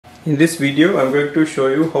In this video, I'm going to show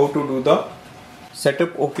you how to do the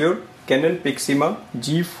setup of your Canon Pixma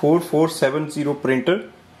G4470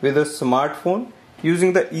 printer with a smartphone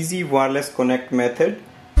using the easy wireless connect method.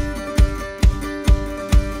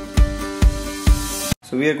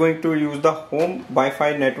 So we are going to use the home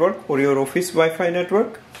Wi-Fi network or your office Wi-Fi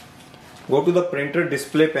network. Go to the printer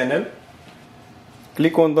display panel,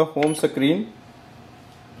 click on the home screen,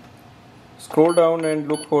 scroll down and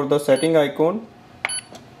look for the setting icon.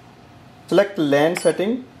 Select LAN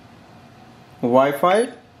setting,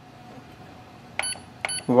 Wi-Fi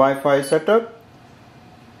setup,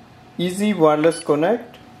 easy wireless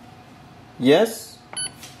connect, yes.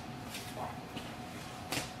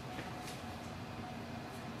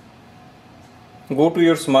 Go to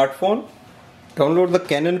your smartphone, download the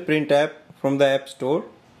Canon Print app from the App Store.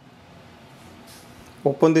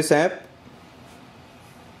 Open this app.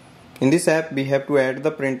 In this app we have to add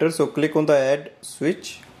the printer, so click on the add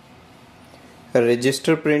switch.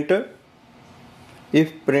 Register printer.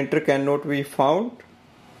 If printer cannot be found,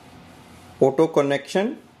 auto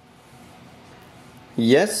connection,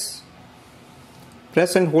 yes.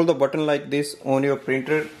 Press and hold the button like this on your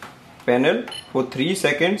printer panel for 3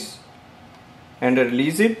 seconds and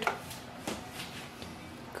release it.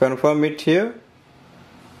 Confirm it here.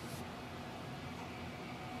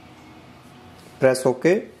 Press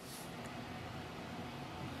OK.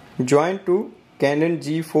 Join to Canon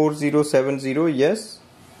G4070, yes.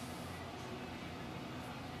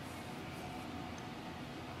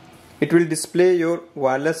 It will display your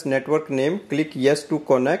wireless network name. Click yes to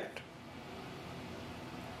connect.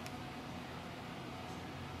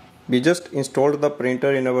 We just installed the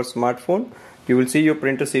printer in our smartphone. You will see your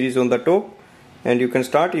printer series on the top, and you can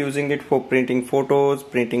start using it for printing photos,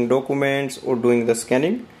 printing documents, or doing the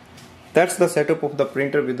scanning. That's the setup of the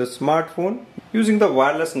printer with the smartphone using the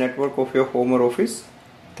wireless network of your home or office.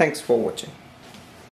 Thanks for watching.